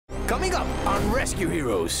Coming up on Rescue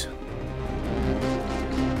Heroes.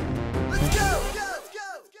 Let's go!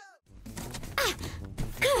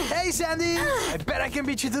 Hey, Sandy! I bet I can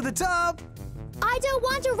beat you to the top! I don't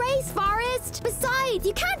want to race, Forrest! Besides,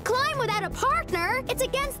 you can't climb without a partner! It's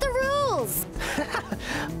against the rules!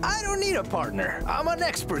 I don't need a partner. I'm an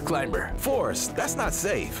expert climber. Forrest, that's not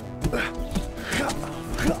safe.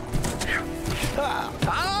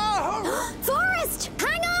 Forrest!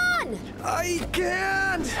 Hang on! I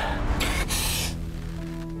can't!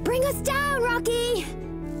 Bring us down, Rocky!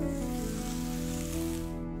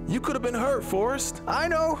 You could have been hurt, Forrest. I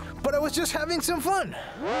know, but I was just having some fun.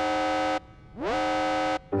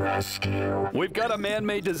 Rescue. We've got a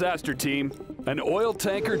man-made disaster, team. An oil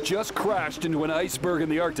tanker just crashed into an iceberg in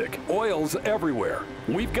the Arctic. Oil's everywhere.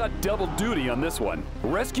 We've got double duty on this one.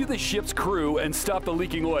 Rescue the ship's crew and stop the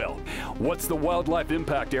leaking oil. What's the wildlife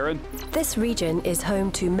impact, Aaron? This region is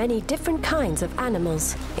home to many different kinds of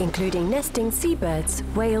animals, including nesting seabirds,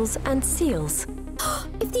 whales, and seals.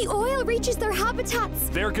 If the oil reaches their habitats...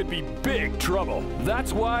 There could be big trouble.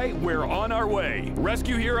 That's why we're on our way.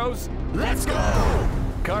 Rescue heroes, Let's go!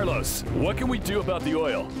 Carlos, what can we do about the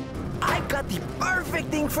oil? I've got the perfect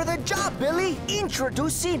thing for the job, Billy!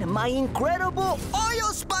 Introducing my incredible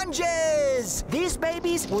oil sponges! These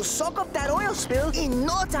babies will soak up that oil spill in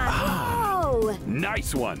no time. Oh!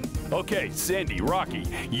 Nice one. Okay, Sandy, Rocky,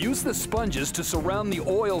 use the sponges to surround the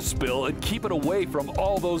oil spill and keep it away from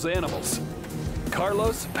all those animals.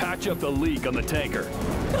 Carlos, patch up the leak on the tanker.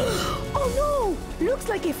 Oh no! Looks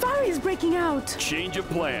like a fire is breaking out. Change of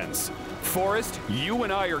plans. Forrest, you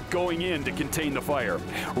and I are going in to contain the fire.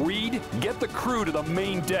 Reed, get the crew to the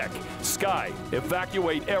main deck. Sky,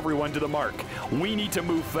 evacuate everyone to the mark. We need to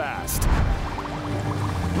move fast.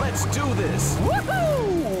 Let's do this.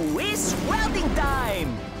 Woohoo! It's welding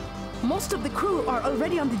time! Most of the crew are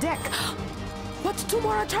already on the deck. But two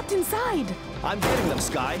more are trapped inside. I'm getting them,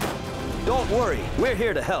 Sky. Don't worry, we're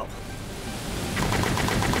here to help.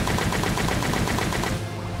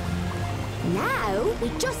 Now, we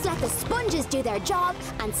just let the sponges do their job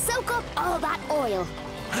and soak up all that oil.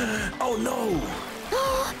 Oh no!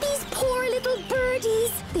 Oh, these poor little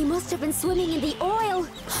birdies! They must have been swimming in the oil.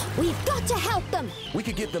 We've got to help them. We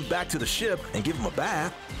could get them back to the ship and give them a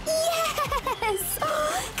bath. Yes!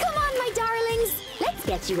 Come on, my darlings. Let's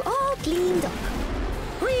get you all cleaned up.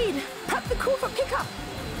 Reed, prep the crew for pickup.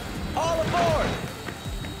 All aboard!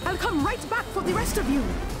 I'll come right back for the rest of you.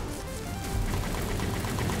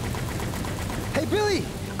 Hey, Billy!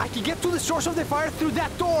 I can get to the source of the fire through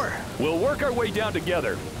that door! We'll work our way down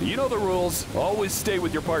together. You know the rules. Always stay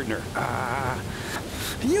with your partner.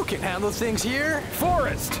 You can handle things here!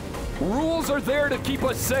 Forrest! Rules are there to keep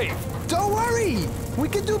us safe. Don't worry! We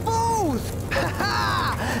can do both!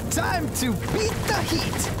 Ha-ha! Time to beat the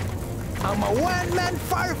heat! I'm a one-man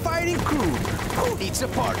firefighting crew. Who needs a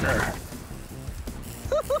partner?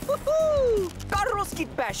 Carlos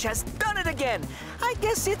Kitbash has done it again. I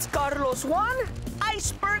guess it's Carlos 1,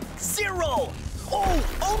 Iceberg 0.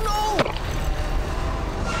 Oh no!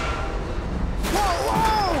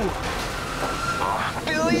 Whoa!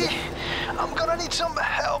 Billy, I'm gonna need some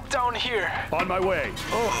help down here. On my way.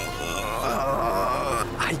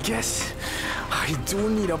 I guess I do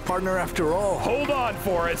need a partner after all. Hold on,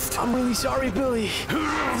 Forrest. I'm really sorry, Billy.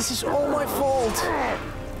 This is all my fault.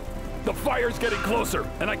 The fire's getting closer,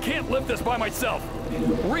 and I can't lift this by myself.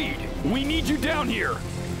 Reed, we need you down here.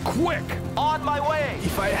 Quick! On my way!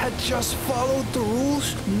 If I had just followed the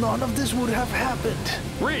rules, none of this would have happened.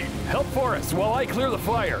 Reed, help Forrest while I clear the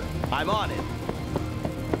fire. I'm on it.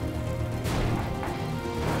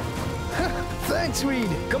 Thanks, Reed.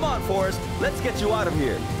 Come on, Forrest. Let's get you out of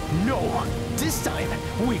here. No, this time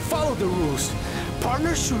we follow the rules.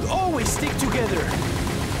 Partners should always stick together.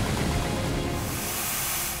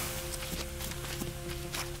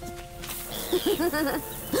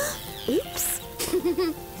 Oops.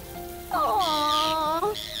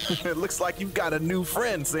 Aww. It looks like you've got a new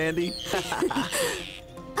friend, Sandy.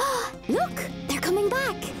 Look, they're coming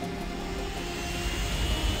back.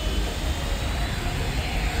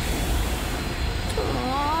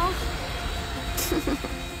 Aww.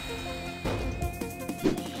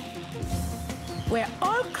 We're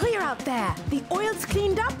all clear out there. The oil's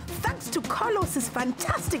cleaned up thanks to Carlos's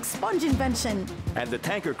fantastic sponge invention. And the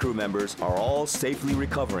tanker crew members are all safely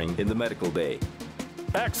recovering in the medical bay.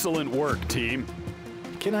 Excellent work, team.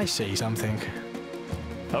 Can I say something?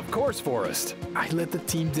 Of course, Forrest. I let the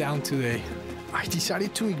team down today. I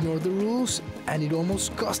decided to ignore the rules, and it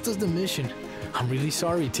almost cost us the mission. I'm really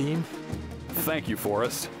sorry, team. Thank you,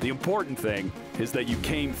 Forrest. The important thing is that you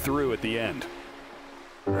came through at the end.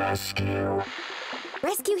 Rescue.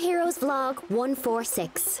 Rescue Heroes Vlog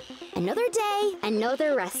 146. Another day,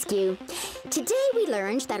 another rescue. Today we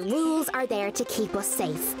learned that rules are there to keep us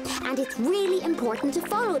safe. And it's really important to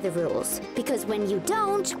follow the rules. Because when you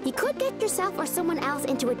don't, you could get yourself or someone else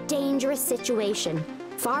into a dangerous situation.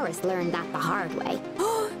 Forrest learned that the hard way.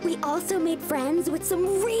 We also made friends with some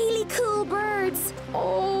really cool birds.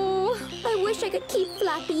 Oh, I wish I could keep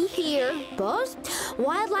Flappy here. But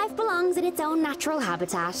wildlife belongs in its own natural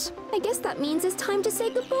habitat. I guess that means it's time to say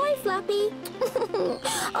goodbye, Flappy.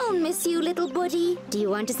 I'll miss you, little buddy. Do you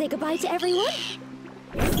want to say goodbye to everyone?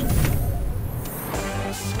 Let's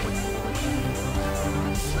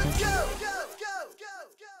go!